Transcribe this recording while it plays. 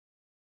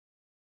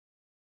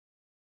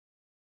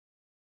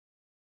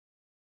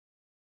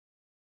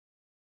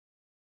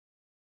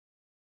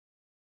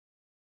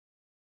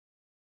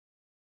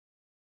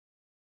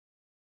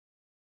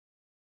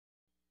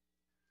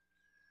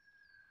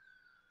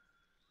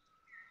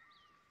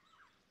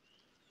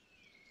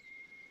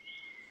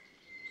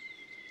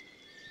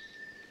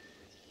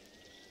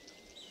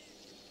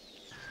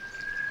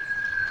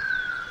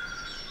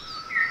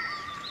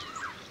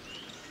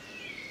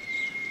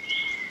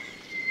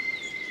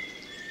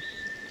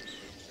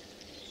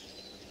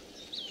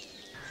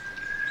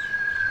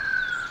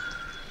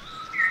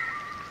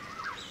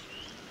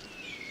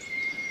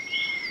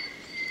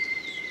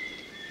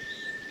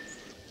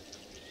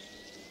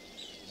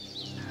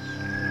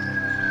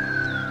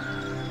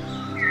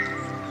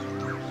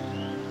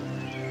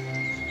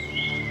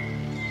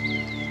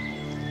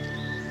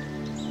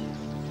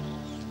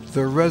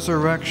The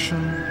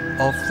resurrection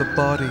of the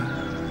body.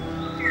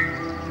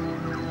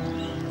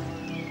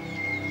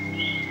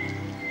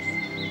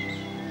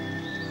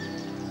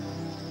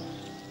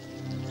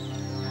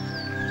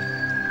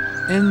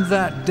 In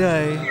that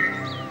day,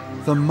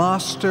 the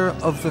master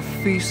of the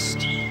feast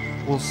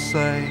will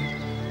say,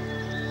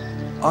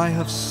 I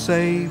have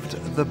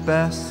saved the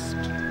best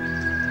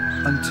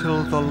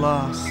until the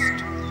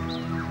last.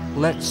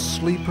 Let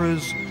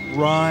sleepers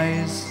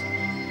rise.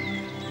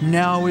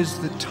 Now is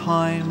the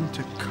time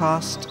to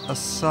cast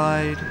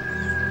aside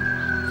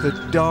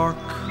the dark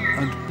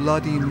and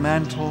bloody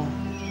mantle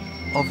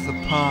of the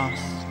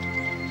past.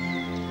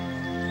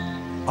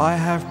 I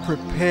have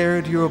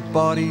prepared your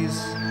bodies,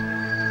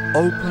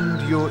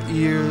 opened your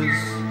ears,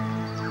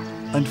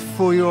 and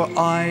for your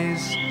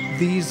eyes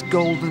these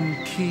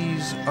golden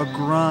keys are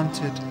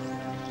granted.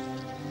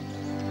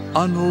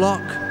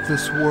 Unlock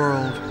this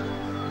world,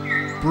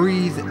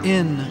 breathe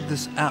in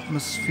this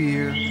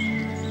atmosphere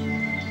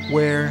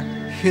where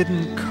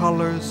hidden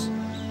colors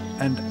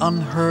and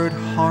unheard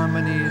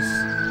harmonies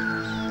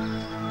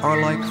are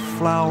like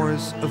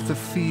flowers of the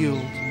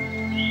field,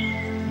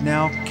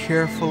 now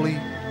carefully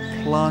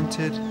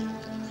planted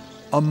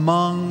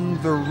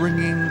among the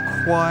ringing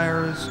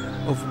choirs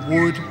of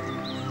wood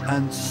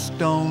and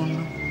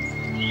stone,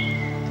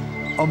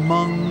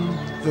 among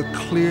the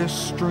clear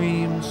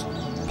streams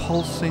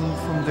pulsing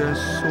from their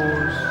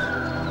source.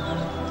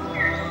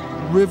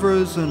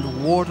 Rivers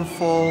and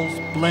waterfalls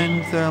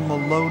blend their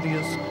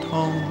melodious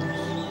tones,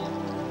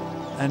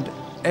 and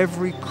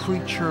every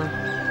creature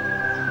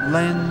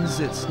lends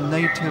its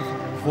native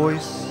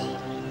voice.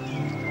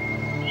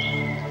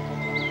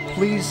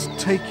 Please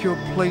take your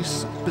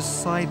place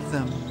beside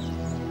them.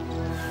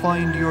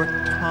 Find your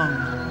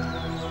tongue.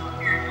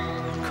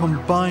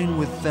 Combine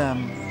with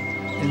them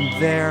in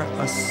their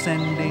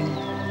ascending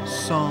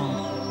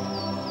song.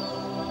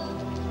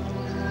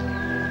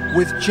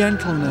 With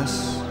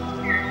gentleness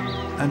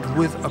and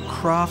with a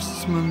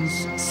craftsman's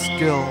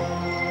skill,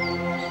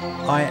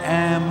 I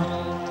am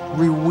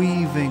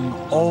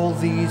reweaving all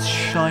these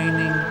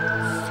shining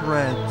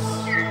threads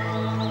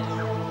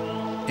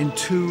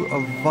into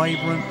a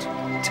vibrant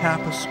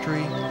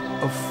tapestry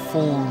of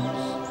forms.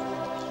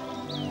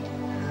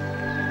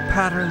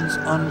 Patterns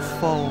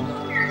unfold,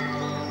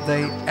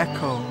 they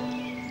echo,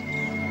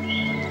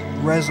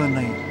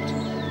 resonate.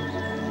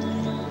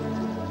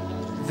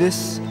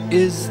 This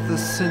is the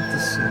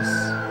synthesis,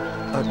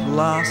 at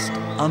last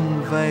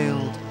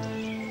unveiled.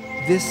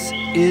 This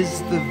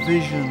is the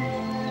vision.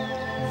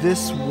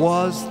 This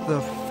was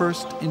the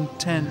first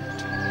intent,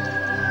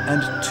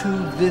 and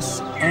to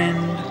this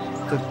end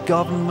the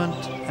government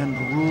and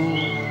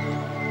rule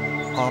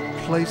are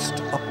placed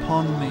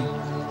upon me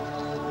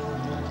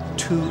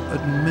to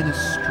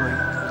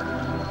administrate,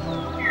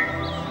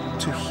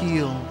 to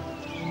heal,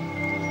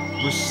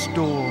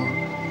 restore,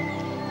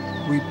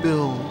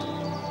 rebuild,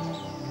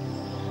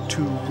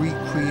 to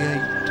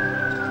recreate.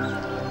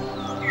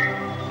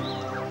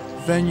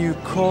 Then you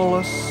call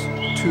us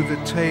to the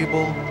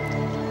table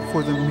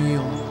for the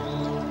meal.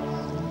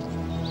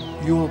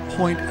 You will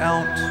point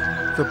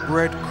out the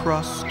bread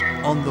crust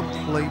on the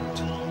plate,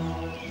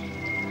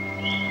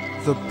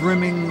 the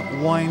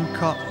brimming wine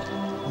cup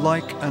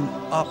like an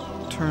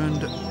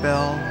upturned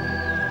bell.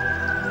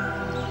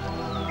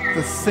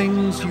 The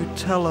things you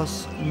tell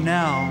us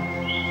now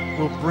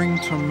will bring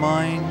to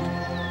mind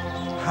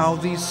how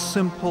these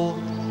simple,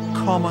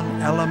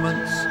 common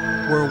elements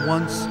were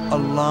once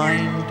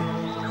aligned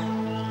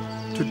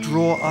to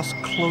draw us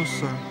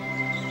closer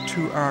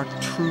to our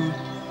true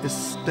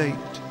estate.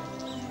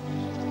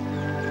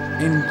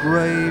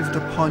 Engraved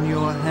upon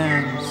your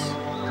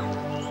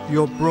hands,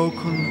 your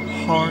broken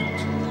heart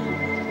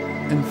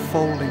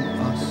enfolding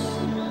us.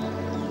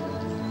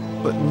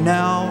 But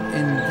now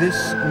in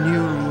this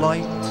new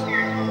light,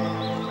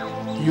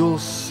 you'll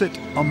sit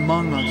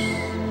among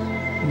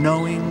us,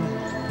 knowing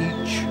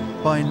each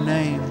by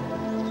name.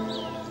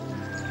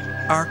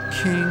 Our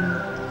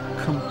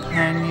king,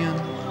 companion,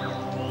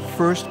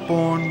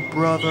 firstborn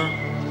brother,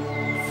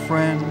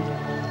 friend.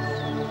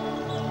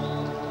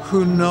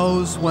 Who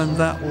knows when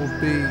that will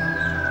be,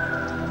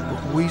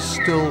 but we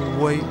still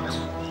wait.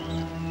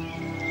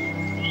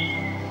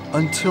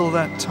 Until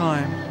that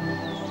time,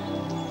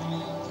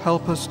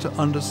 help us to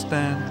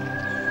understand